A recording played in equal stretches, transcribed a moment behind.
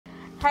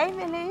Hey,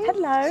 MiLLY.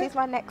 Hello. She's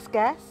my next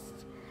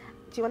guest.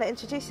 Do you want to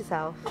introduce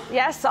yourself?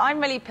 Yes, so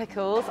I'm MiLLY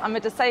Pickles. I'm a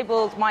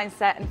disabled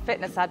mindset and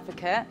fitness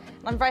advocate,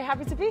 and I'm very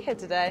happy to be here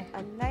today.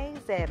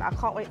 Amazing. I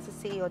can't wait to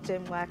see your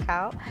gym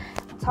workout.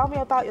 Tell me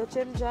about your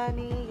gym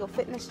journey, your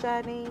fitness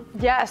journey.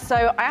 Yeah,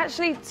 so I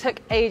actually took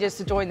ages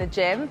to join the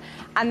gym,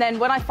 and then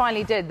when I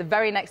finally did, the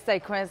very next day,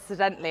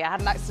 coincidentally, I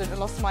had an accident and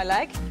lost my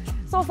leg.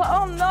 So I was like,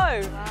 oh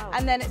no. Wow.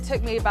 And then it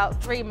took me about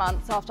 3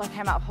 months after I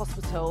came out of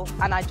hospital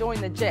and I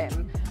joined the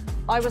gym.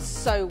 I was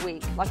so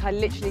weak, like I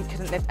literally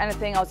couldn't lift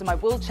anything. I was in my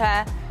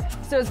wheelchair.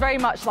 So it was very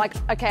much like,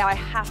 okay, I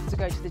have to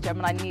go to the gym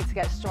and I need to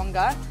get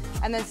stronger.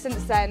 And then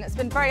since then, it's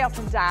been very up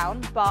and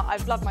down, but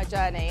I've loved my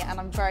journey and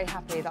I'm very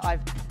happy that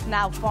I've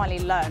now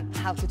finally learned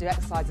how to do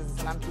exercises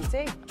as an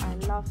amputee. I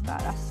love that.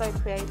 That's so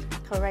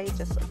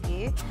courageous of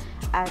you.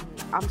 And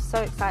I'm so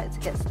excited to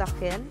get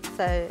stuck in.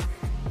 So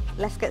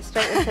let's get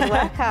straight into the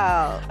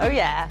workout. Oh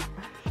yeah.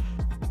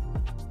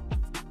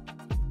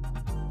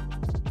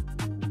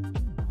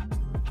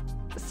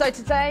 So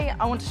today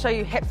I want to show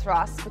you hip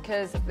thrusts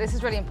because this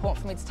is really important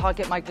for me to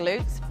target my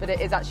glutes, but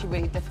it is actually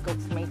really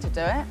difficult for me to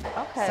do it.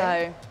 Okay.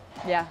 So,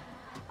 yeah.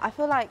 I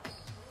feel like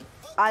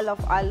I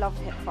love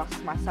hip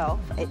thrusts myself.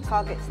 It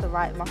targets the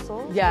right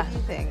muscles. Yeah. What do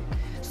you think?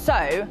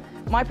 So,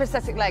 my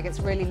prosthetic leg is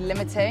really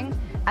limiting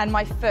and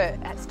my foot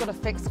has got a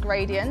fixed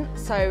gradient,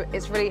 so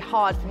it's really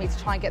hard for me to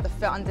try and get the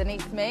foot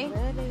underneath me.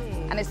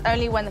 Really? And it's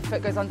only when the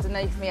foot goes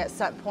underneath me at a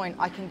certain point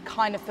I can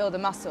kind of feel the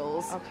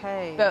muscles.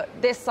 Okay. But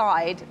this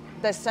side,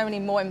 there's so many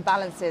more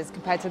imbalances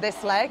compared to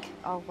this leg.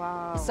 Oh,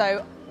 wow.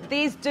 So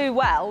these do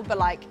well, but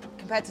like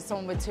compared to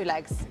someone with 2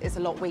 legs, it's a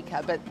lot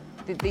weaker, but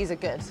these are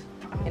good,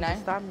 you know? I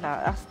understand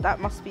that. That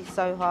must be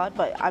so hard,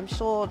 but I'm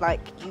sure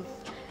like you've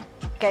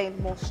gained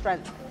more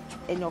strength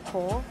in your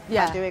core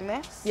by doing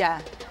this. Yeah.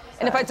 So.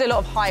 And if I do a lot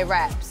of high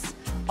reps,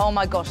 oh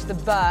my gosh, the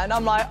burn,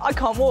 I'm like, I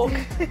can't walk,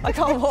 I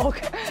can't walk.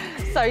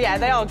 So yeah,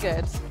 they are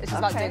good. It's just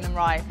about doing them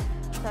right.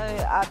 So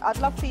I'd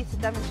love for you to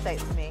demonstrate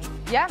to me.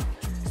 Yeah.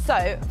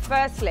 So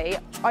firstly,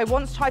 I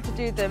once tried to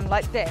do them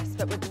like this,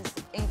 but with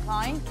this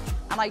incline,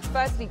 and I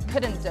firstly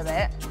couldn't do it.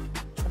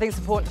 I think it's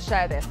important to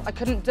share this. I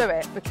couldn't do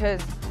it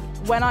because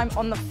when I'm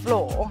on the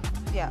floor,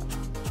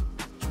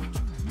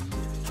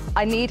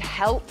 I need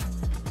help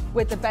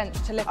with the bench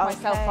to lift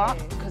myself up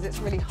because it's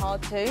really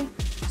hard to.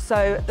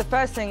 So the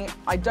first thing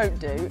I don't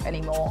do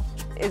anymore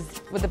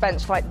is with the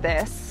bench like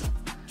this.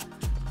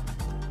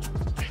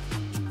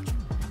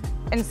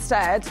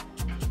 Instead,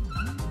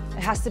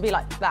 it has to be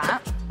like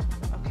that.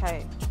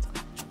 Okay.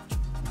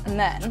 And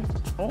then,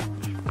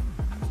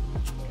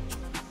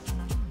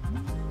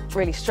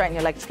 really straighten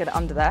your leg to get it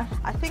under there.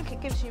 I think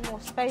it gives you more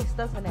space,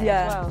 doesn't it,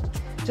 Yeah. as well?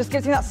 Just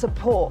gives me that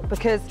support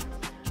because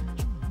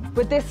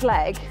with this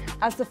leg,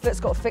 as the foot's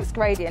got a fixed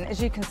gradient,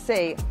 as you can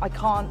see, I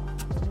can't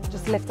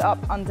just lift it up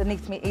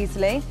underneath me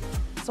easily.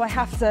 So I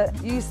have to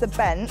use the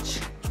bench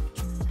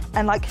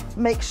and like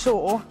make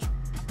sure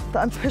that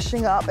I'm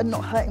pushing up and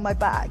not hurting my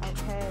back.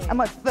 Okay. And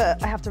my foot,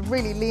 I have to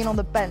really lean on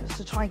the bench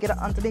to try and get it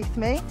underneath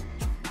me.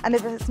 And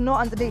if it's not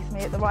underneath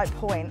me at the right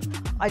point,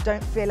 I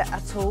don't feel it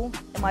at all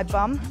in my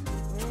bum.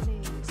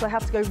 Really? So I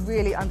have to go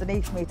really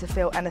underneath me to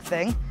feel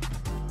anything.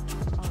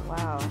 Oh,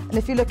 wow. And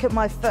if you look at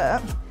my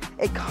foot,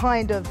 it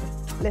kind of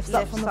lifts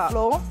up from the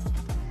floor. Okay.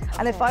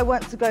 And if I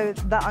weren't to go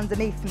that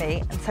underneath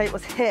me and say it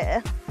was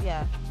here,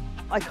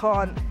 I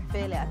can't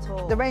feel it at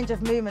all. The range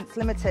of movement's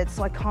limited,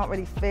 so I can't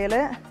really feel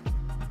it.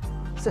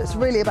 So it's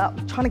really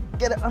about trying to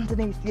get it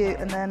underneath you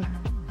and then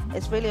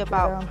it's really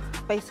about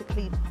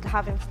basically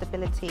having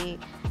stability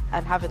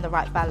and having the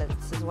right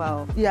balance as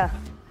well. Yeah.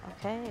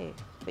 Okay.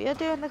 But you're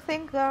doing the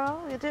thing,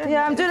 girl. You're doing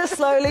I'm doing it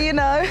slowly, you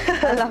know.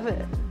 I love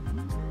it.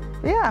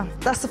 Yeah,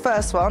 that's the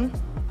first one.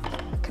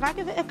 Can I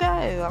give it a go?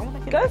 I want to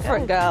give it a go. Go for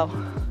it,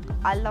 girl.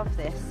 I love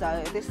this. So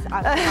I'm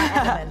in my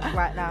element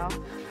right now.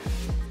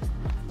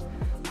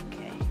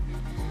 Okay.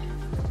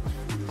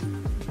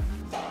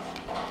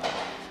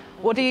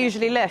 What do you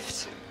usually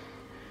lift?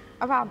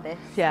 Around this.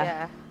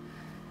 Yeah.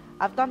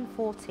 I've done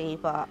 40,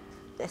 but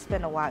it's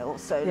been a while,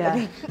 so let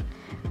me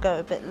go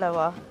a bit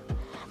lower.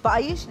 But I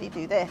usually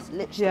do this,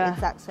 literally the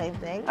exact same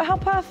thing. Oh, how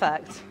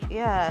perfect.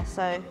 Yeah,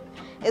 so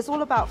it's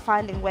all about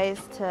finding ways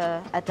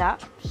to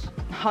adapt.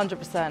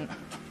 100%.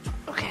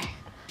 Okay.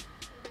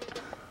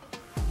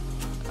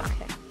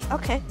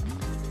 Okay.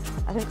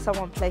 I think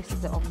someone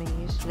places it on me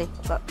usually,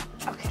 but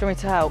okay. Do you want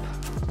me to help?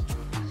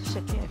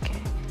 Should be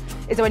okay.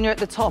 Is it when you're at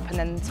the top and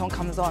then someone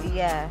comes on?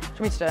 Yeah. Do you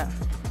want me to do it?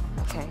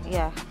 Okay,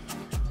 yeah.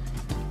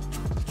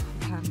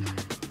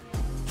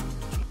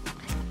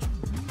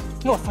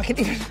 Oh, if I can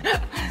even...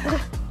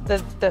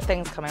 the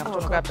thing's coming off. Do you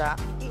want to grab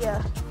that?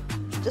 Yeah.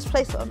 Just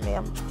place it on me.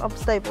 I'm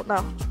stable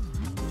now.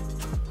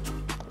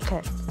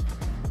 Okay.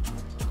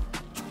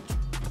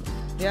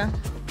 Yeah?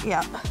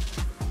 Yeah.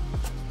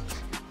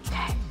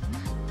 Okay.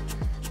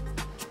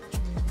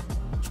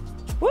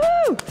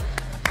 Woo!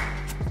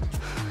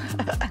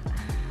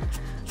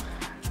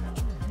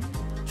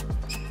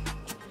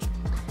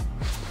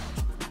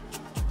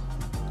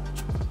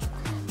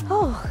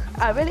 Oh,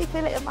 I really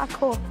feel it in my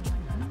core.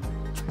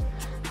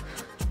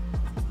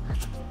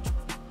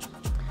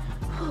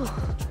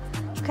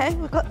 Okay,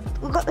 we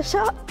got the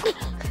shot.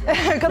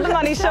 Got the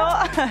money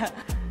shot.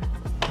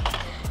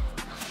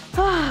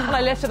 When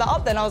I lifted that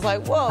up then I was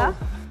like, whoa. Huh?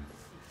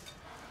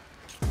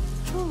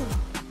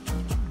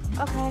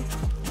 Okay,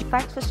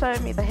 thanks for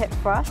showing me the hip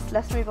thrust.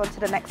 Let's move on to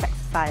the next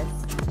exercise.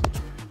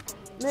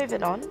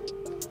 Moving on,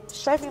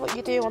 show me what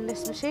you do on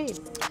this machine.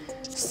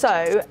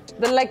 So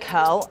the leg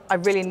curl, I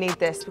really need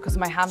this because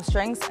of my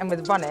hamstrings, and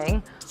with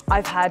running,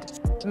 I've had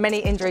many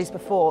injuries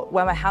before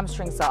where my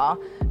hamstrings are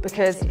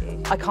because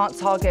I can't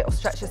target or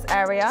stretch this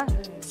area.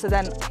 So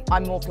then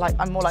I'm more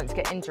likely to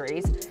get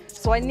injuries.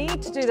 So I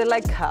need to do the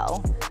leg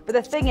curl. But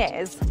the thing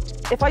is,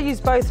 if I use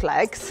both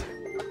legs,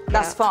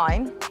 that's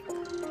fine.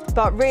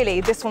 But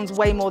really, this one's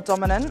way more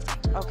dominant.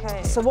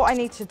 Okay. So what I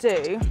need to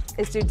do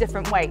is do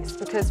different weights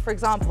because, for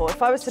example,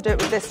 if I was to do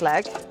it with this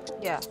leg,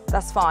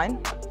 that's fine.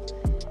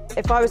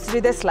 If I was to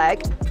do this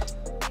leg,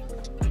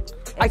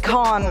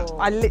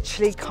 I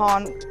literally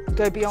can't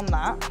go beyond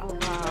that. Oh,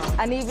 wow.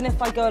 And even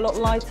if I go a lot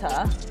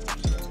lighter,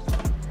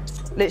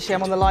 literally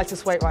I'm on the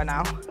lightest weight right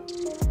now,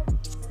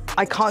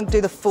 I can't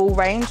do the full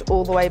range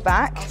all the way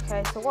back.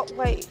 Okay, so what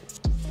weight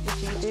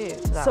did you do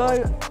for that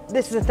one?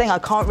 This is the thing, I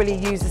can't really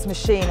use this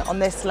machine on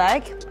this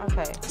leg.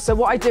 Okay. So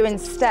what I do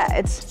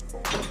instead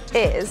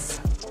is...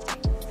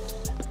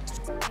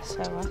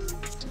 Show us.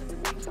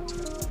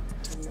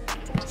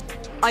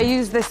 I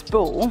use this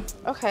ball.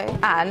 Okay.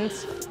 And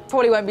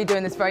probably won't be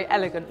doing this very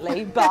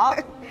elegantly,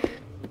 but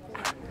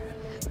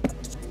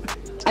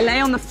I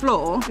lay on the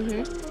floor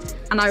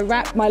and I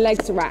wrap my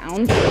legs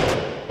around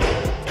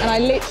and I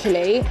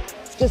literally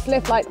just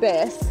lift like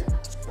this.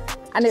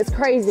 And it's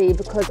crazy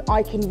because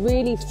I can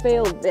really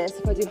feel this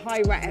if I do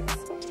high reps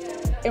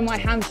in my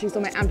hamstrings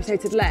on my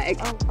amputated leg.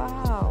 Oh,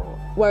 wow.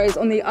 Whereas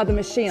on the other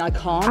machine, I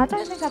can't. I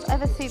don't think I've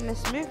ever seen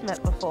this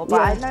movement before,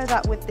 but I know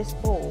that with this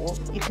ball,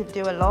 you can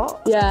do a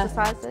lot of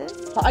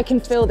exercises. I can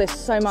feel this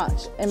so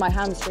much in my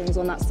hamstrings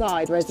on that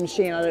side, whereas the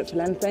machine, I don't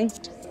feel anything.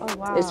 Oh,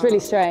 wow. It's really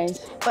strange.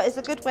 But it's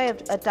a good way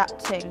of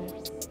adapting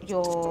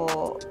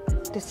your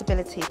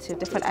disability to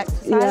different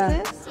exercises.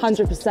 Yeah,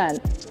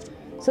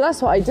 100%. So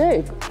that's what I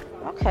do.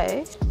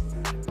 Okay.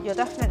 You're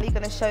definitely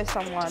going to show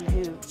someone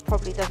who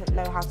probably doesn't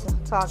know how to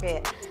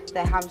target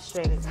their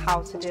hamstrings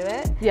how to do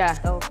it. Yeah.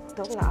 They'll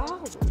be like,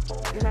 oh,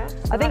 you know.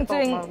 I think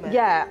doing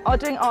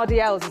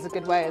RDLs is a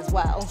good way as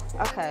well.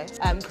 Okay.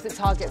 Because it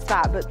targets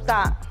that, but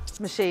that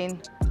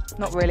machine,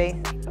 not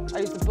really. I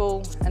use the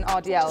ball and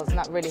RDLs and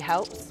that really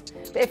helps.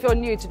 But if you're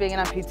new to being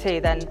an amputee,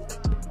 then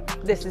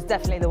this is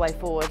definitely the way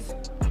forward.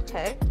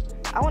 Okay.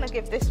 I want to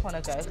give this one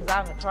a go because I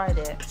haven't tried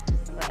it.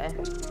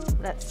 So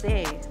let's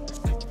see.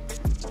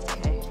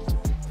 Okay.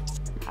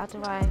 How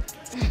do I?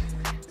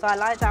 So I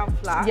lie down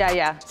flat. Yeah,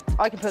 yeah.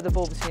 I can put the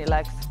ball between your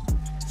legs.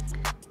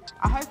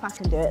 I hope I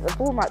can do it. The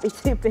ball might be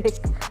too big.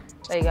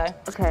 There you go.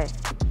 Okay.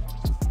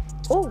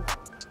 Oh,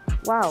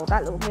 wow,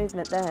 that little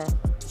movement there.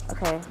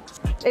 Okay.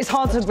 It's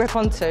hard to grip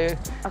onto.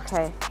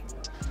 Okay.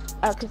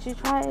 Could you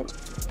try it?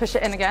 Push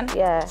it in again?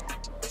 Yeah.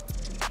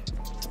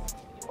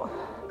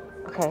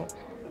 Okay.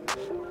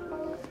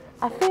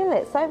 I feel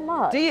it so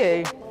much. Do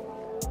you?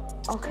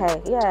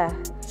 Okay, yeah.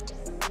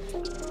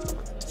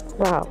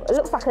 Wow, it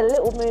looks like a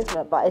little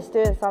movement, but it's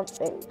doing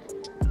something.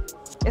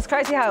 It's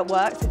crazy how it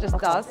works, it just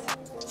does.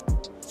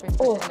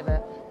 Oh,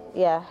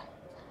 yeah.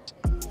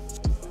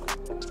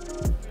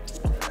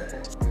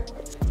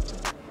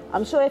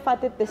 I'm sure if I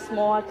did this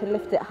more, I could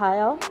lift it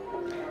higher.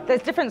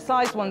 There's different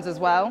sized ones as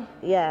well.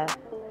 Yeah.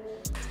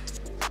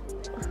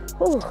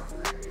 Ooh,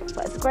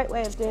 but it's a great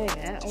way of doing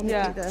it. I want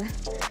to do the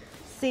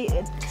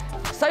seated.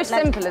 So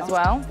simple as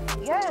well.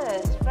 Yeah,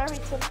 it's very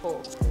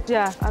simple.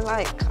 Yeah, I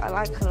like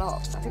a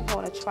lot. I think I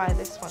want to try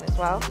this one as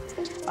well.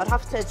 I'd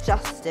have to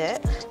adjust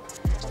it.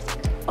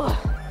 Oh.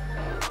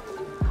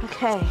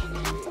 Okay.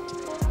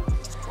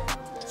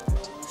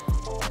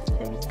 I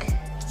think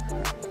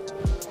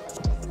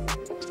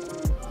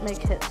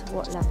make it to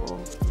what level?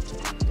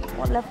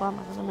 What level am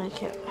I going to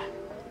make it?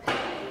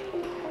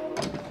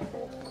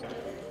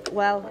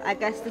 Well, I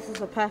guess this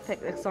is a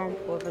perfect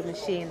example of a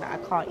machine that I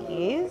can't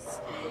use.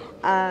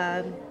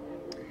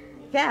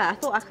 Yeah, I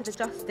thought I could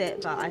adjust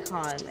it, but I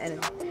can't,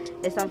 and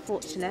it's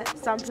unfortunate.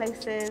 Some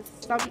places,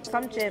 some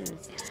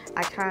gyms,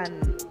 I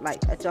can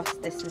like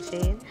adjust this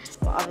machine,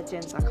 but other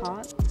gyms I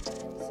can't.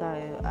 So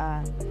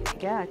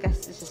yeah, I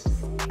guess it's just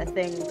a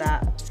thing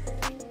that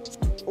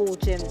all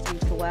gyms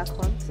need to work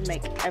on to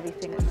make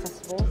everything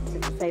accessible to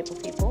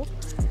disabled people.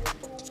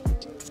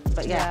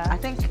 But yeah, I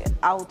think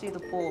I'll do the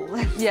ball.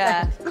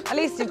 Yeah, at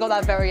least you've got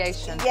that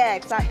variation. Yeah,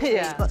 exactly.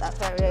 You've got that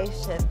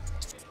variation.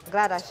 I'm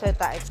glad I showed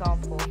that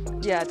example.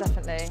 Yeah,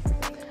 definitely.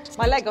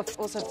 My leg, I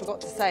also forgot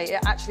to say,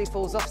 it actually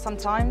falls off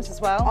sometimes as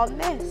well. On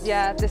this?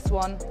 Yeah, this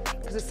one,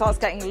 because it starts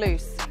getting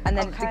loose, and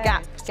then the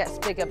gap gets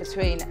bigger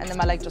between, and then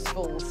my leg just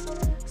falls.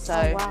 So,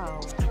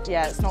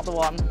 yeah, it's not the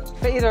one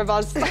for either of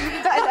us. I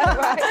know,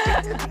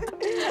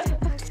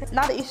 right?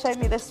 Now that you showed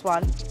me this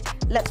one,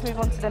 let's move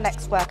on to the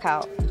next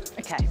workout.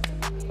 Okay.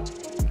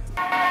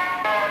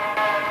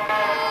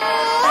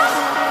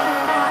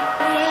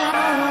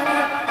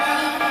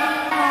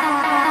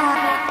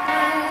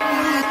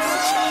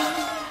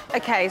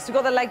 Okay, so we've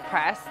got the leg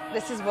press.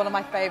 This is one of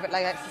my favourite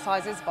leg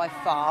exercises by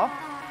far.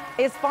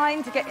 It's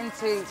fine to get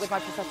into with my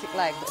prosthetic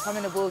leg, but if I'm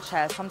in a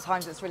wheelchair,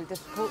 sometimes it's really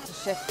difficult to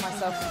shift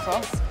myself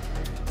across.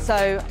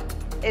 So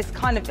it's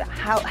kind of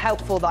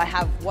helpful that I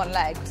have one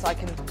leg so I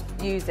can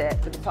use it,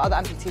 but for other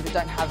amputees that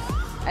don't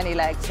have any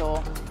legs,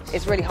 or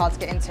it's really hard to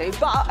get into,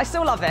 but I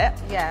still love it.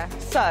 Yeah.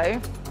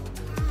 So,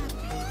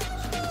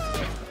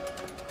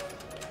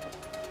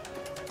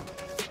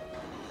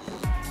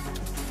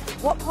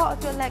 what part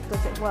of your leg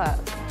does it work?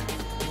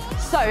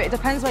 So it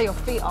depends where your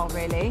feet are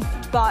really,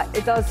 but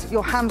it does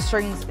your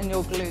hamstrings and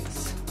your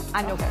glutes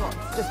and your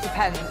quads. Just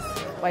depends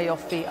where your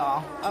feet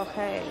are.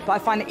 Okay. But I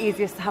find it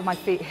easiest to have my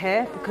feet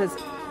here because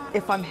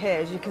if I'm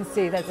here, as you can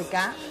see, there's a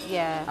gap.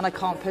 Yeah. And I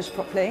can't push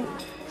properly.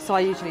 So I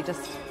usually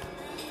just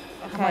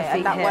have my feet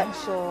and that here.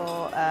 works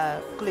your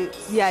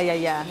glutes. Yeah.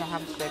 And your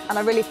hamstrings. And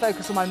I really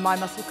focus on my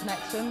mind-muscle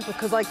connection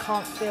because I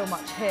can't feel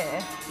much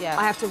here. Yeah.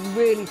 I have to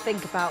really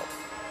think about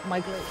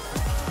my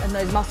glutes and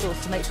those muscles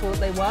to make sure that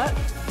they work.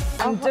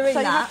 And doing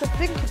so that, you have to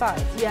think about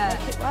it to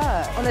make it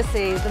work.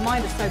 Honestly, the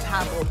mind is so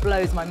powerful, it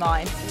blows my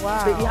mind.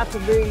 Wow. But you have to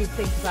really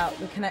think about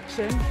the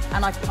connection,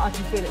 and I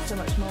can feel it so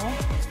much more.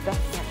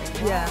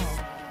 Definitely. Wow.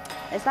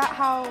 Yeah. Is that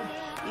how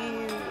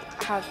you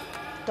have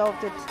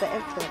delved into the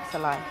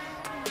influencer life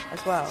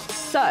as well?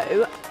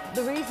 So,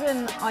 the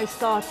reason I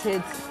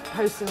started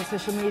posting on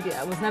social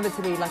media was never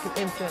to be like an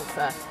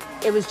influencer.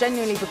 It was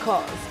genuinely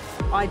because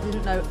I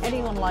didn't know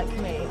anyone like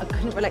me. I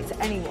couldn't relate to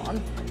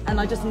anyone. And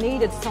I just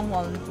needed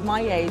someone my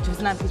age who's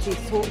an amputee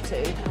to talk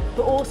to.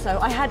 But also,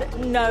 I had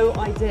no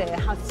idea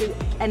how to do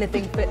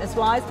anything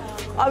fitness-wise.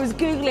 I was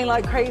Googling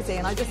like crazy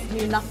and I just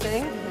knew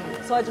nothing.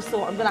 So I just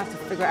thought, I'm gonna have to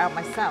figure it out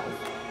myself.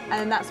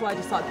 And that's why I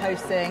just started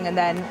posting, and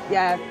then,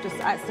 yeah, just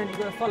accidentally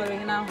grew a following,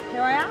 and now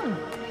here I am.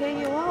 Here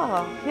you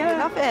are. Yeah. I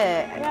love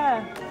it.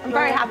 Yeah. I'm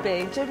very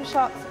happy.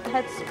 Gymshark's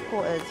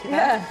headquarters, you know?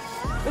 Yeah.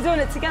 We're doing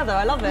it together,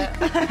 I love it.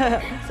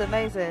 It's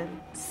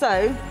amazing.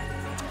 So,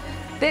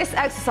 this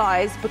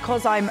exercise,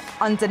 because I'm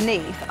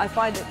underneath, I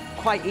find it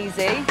quite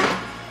easy.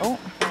 Oh,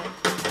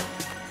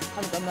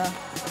 haven't done that.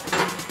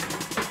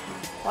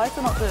 Why is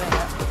it not doing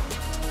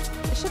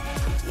it? It should,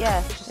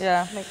 yeah, just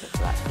make it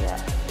flat, yeah.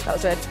 That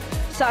was good.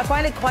 So I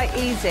find it quite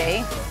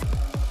easy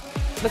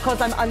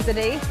because I'm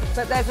underneath,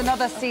 but there's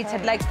another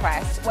seated leg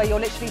press where you're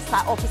literally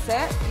sat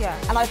opposite. Yeah.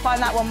 And I find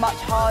that one much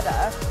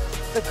harder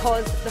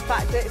because the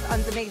fact that it's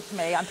underneath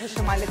me, I'm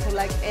pushing my little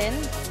leg in.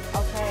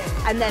 Okay.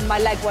 And then my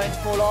leg won't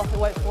fall off, it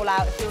won't fall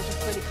out, it feels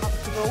just really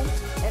comfortable.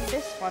 In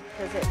this one,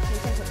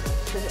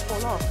 does it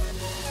fall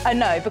off?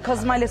 No,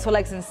 because my little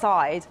leg's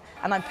inside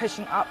and I'm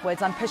pushing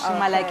upwards, I'm pushing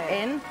my leg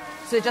in,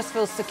 so it just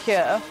feels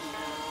secure.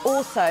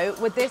 Also,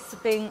 with this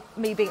being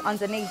me being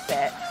underneath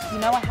it, you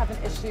know I have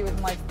an issue with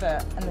my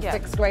foot, and the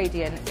fixed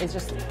gradient is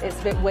just, it's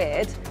a bit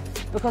weird.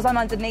 Because I'm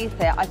underneath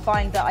it, I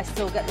find that I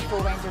still get the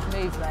full range of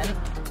movement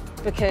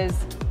because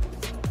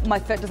my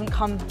foot doesn't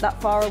come that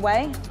far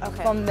away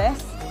from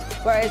this.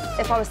 Whereas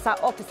if I was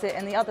sat opposite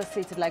in the other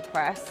seated leg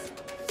press,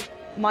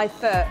 my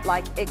foot,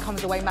 like, it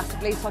comes away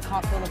massively, so I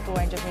can't feel the full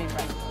range of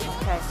movement.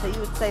 Okay, so you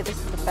would say this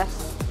is the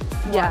best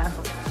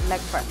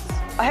leg press?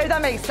 I hope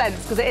that makes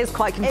sense, because it is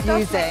quite confusing.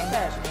 It does make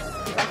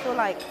sense. I feel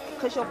like,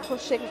 because you're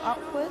pushing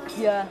upwards,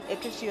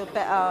 it gives you a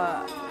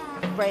better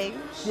range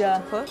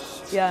to push.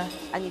 Yeah.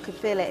 And you can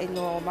feel it in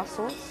your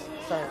muscles.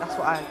 So that's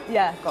what I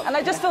got. And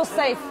I just feel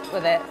safe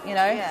with it, you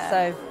know? Yeah.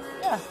 So,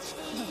 yeah.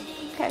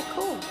 Okay,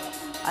 cool.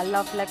 I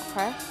love leg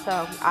press,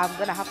 so I'm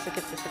going to have to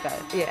give this a go.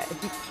 Yeah.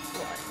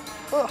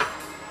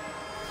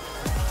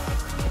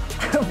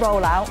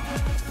 Roll out.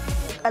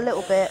 A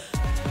little bit.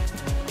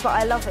 But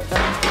I love it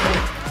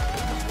though.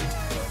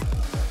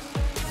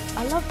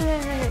 I love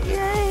it,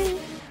 yay!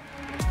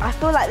 I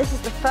feel like this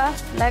is the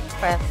first leg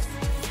press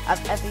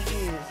I've ever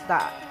used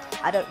that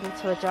I don't need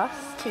to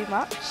adjust too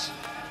much.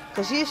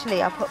 Because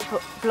usually I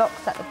put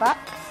blocks at the back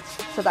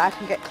so that I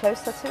can get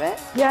closer to it.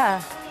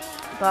 Yeah.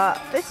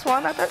 But this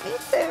one I don't need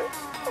to.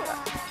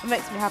 It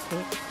makes me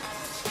happy.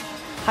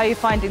 How are you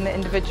finding the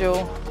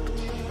individual?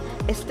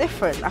 It's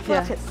different. I feel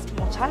like it's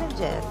more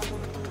challenging.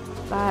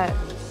 Like,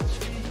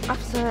 I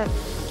have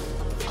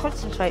to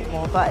concentrate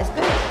more, but it's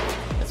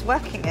good. It's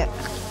working it.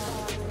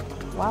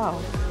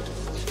 Wow.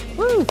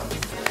 Woo!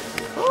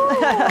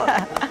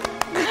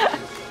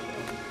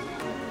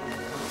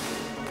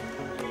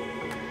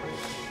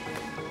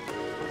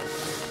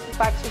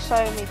 Back to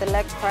showing me the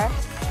leg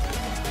press.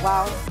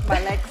 Wow, my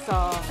legs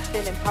are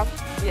feeling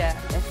pumped. Yeah.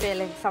 They're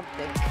feeling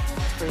something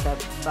through them.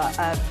 But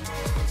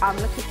I'm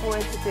looking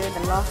forward to doing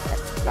the last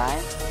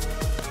exercise.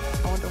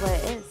 I wonder where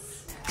it is.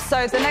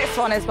 So the next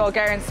one is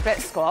Bulgarian split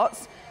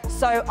squats.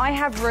 So I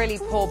have really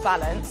poor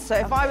balance. So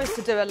if I was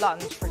to do a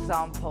lunge, for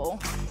example,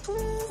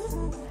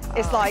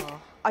 it's like,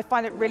 I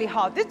find it really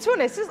hard. To be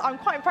honest, I'm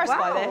quite impressed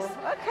by this.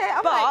 Okay,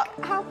 I'm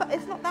like,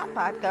 it's not that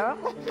bad,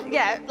 girl.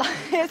 Yeah,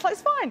 it's like,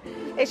 it's fine.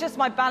 It's just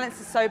my balance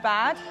is so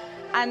bad.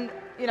 And,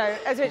 you know,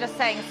 as we were just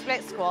saying,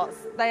 split squats,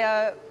 they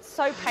are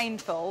so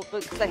painful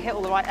because they hit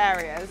all the right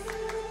areas,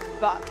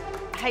 but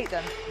I hate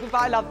them,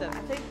 but I love them.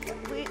 I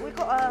think we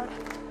got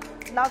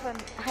to love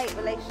and hate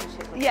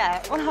relationship with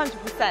Yeah,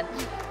 100%.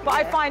 But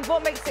I find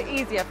what makes it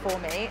easier for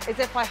me is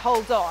if I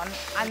hold on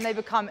and they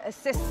become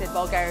assisted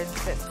Bulgarian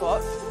split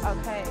squats.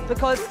 Okay.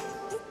 Because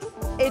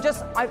it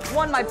just,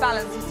 one, my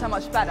balance is so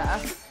much better,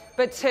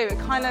 but two, it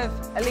kind of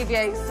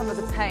alleviates some of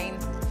the pain.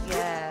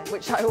 Yeah.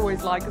 Which I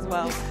always like as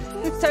well.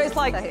 So it's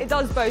like, it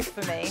does both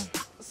for me.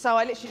 So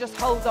I literally just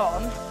hold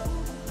on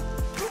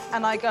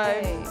and I go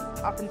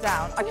up and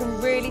down. I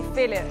can really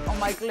feel it on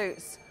my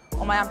glutes,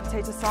 on my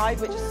amputator side,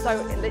 which is so,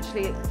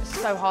 literally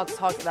so hard to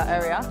target that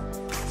area.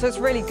 So it's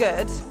really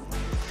good.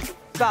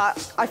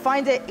 But I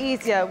find it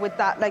easier with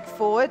that leg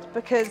forward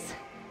because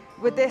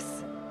with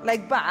this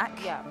leg back,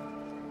 Yeah.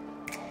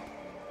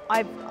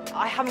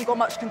 I haven't got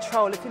much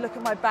control. If you look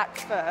at my back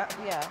foot,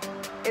 Yeah.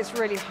 it's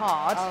really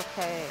hard.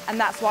 Okay. And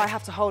that's why I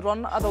have to hold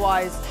on,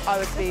 otherwise I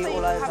would be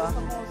all over. Have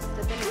some more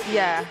stability.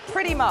 Yeah,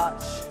 pretty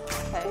much.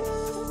 Okay.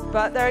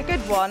 But they're a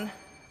good one,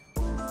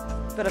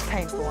 but a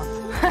painful one.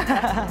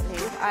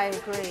 Definitely. I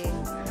agree.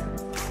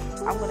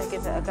 I'm gonna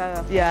give it a go. I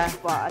think, Yeah.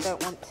 But I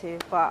don't want to.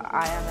 But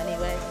I am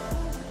anyway.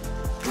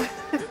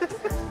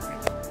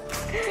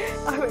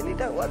 I really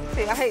don't want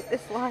to. I hate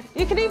this one.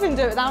 You can even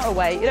do it without a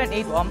weight. You don't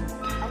need one.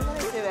 I'm gonna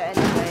do it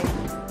anyway.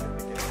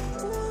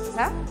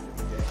 Huh?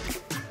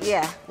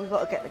 Yeah, we've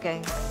got to get the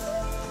game.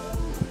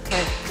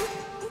 Okay.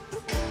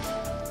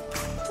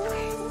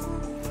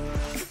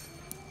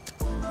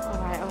 All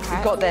right.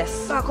 You've got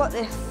this. I got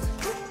this.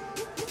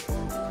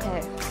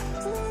 Okay.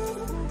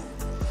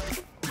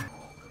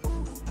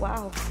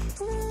 Wow.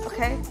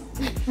 Okay.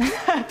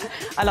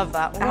 I love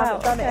that. I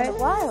haven't done it in a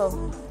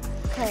while.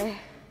 Okay.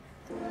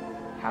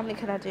 How many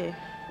can I do?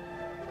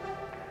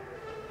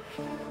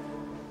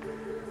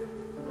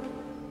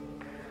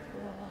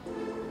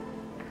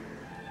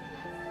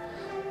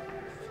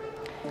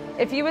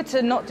 If you were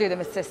to not do them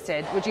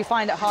assisted, would you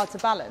find it hard to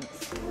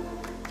balance?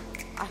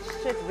 I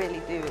should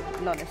really do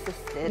it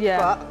non-assisted, Yeah.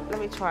 but let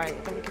me try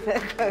it. Let me give it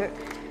a go.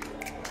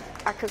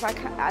 Because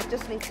I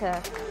just need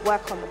to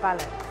work on the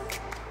balance.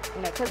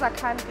 You know, because I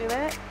can do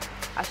it,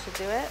 I should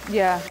do it.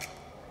 Yeah.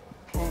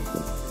 Okay,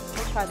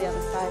 let's try the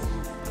other side.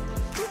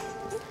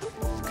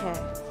 Okay.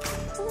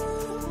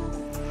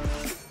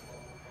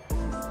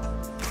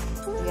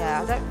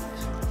 Yeah, I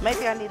don't,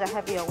 maybe I need a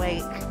heavier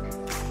weight,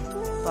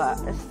 but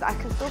I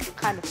can still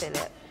kind of feel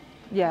it.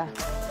 Yeah.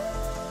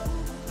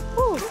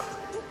 Whew.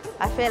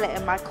 I feel it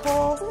in my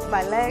core,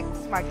 my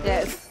legs, my glutes.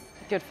 Yeah, it's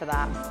good for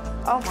that.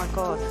 Oh my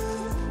God.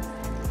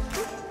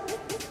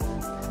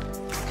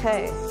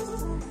 Okay.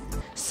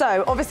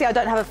 So obviously I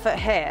don't have a foot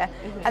here,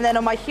 and then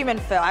on my human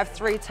foot I have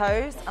 3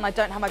 toes, and I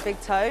don't have my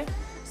big toe.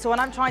 So when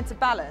I'm trying to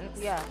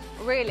balance,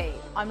 really,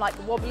 I'm like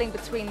wobbling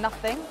between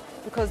nothing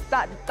because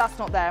that's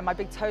not there, my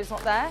big toe's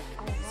not there.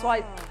 Oh, wow. So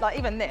I, like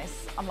even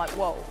this, I'm like,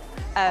 whoa.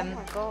 Oh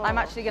my God. I'm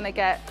actually gonna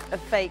get a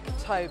fake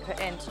toe put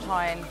in to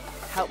try and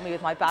help me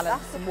with my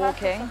balance and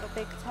walking. That's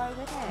the big toe,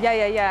 isn't it? Yeah,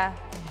 yeah, yeah.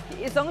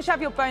 As long as you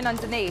have your bone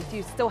underneath,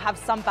 you still have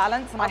some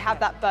balance, and I have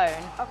that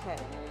bone. Okay.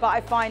 But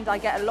I find I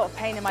get a lot of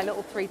pain in my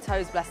little 3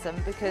 toes, bless them,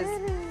 because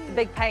the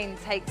big pain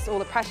takes all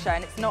the pressure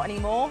and it's not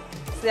anymore.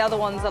 So the other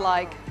ones are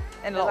like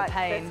in a lot of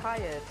pain. They're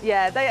tired.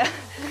 Yeah, they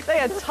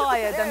are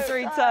tired, them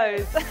 3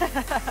 toes.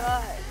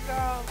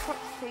 Girl,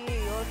 props to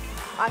you.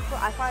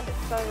 I find it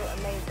so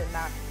amazing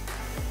that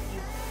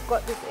you've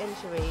got this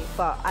injury,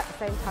 but at the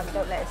same time you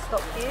don't let it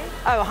stop you.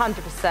 Oh,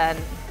 100%.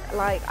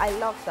 Like, I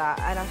love that,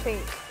 and I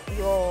think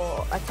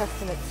you're a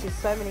testament to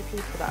so many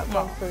people that have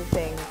gone through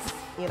things,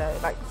 you know,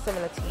 like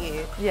similar to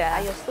you. Yeah.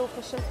 And you're still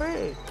pushing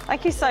through.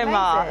 Thank you so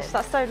much.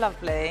 That's so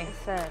lovely.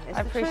 Listen, it's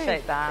I the appreciate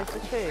truth. that. It's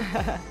the truth.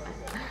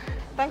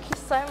 Thank you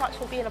so much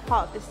for being a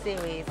part of this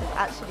series. It's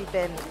actually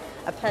been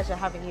a pleasure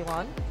having you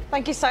on.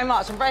 Thank you so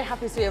much. I'm very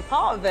happy to be a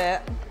part of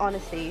it.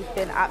 Honestly, you've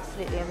been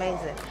absolutely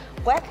amazing.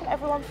 Where can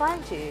everyone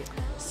find you?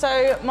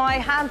 So my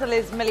handle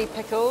is MiLLY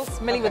Pickles,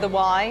 MiLLY with a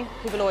Y.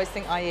 People always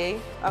think IE.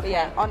 But Okay.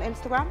 yeah. On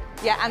Instagram?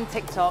 Yeah, and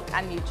TikTok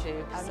and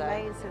YouTube.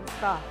 Amazing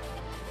stuff.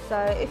 So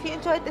if you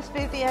enjoyed this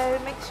video,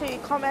 make sure you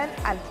comment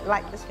and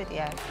like this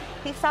video.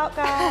 Peace out,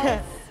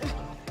 guys.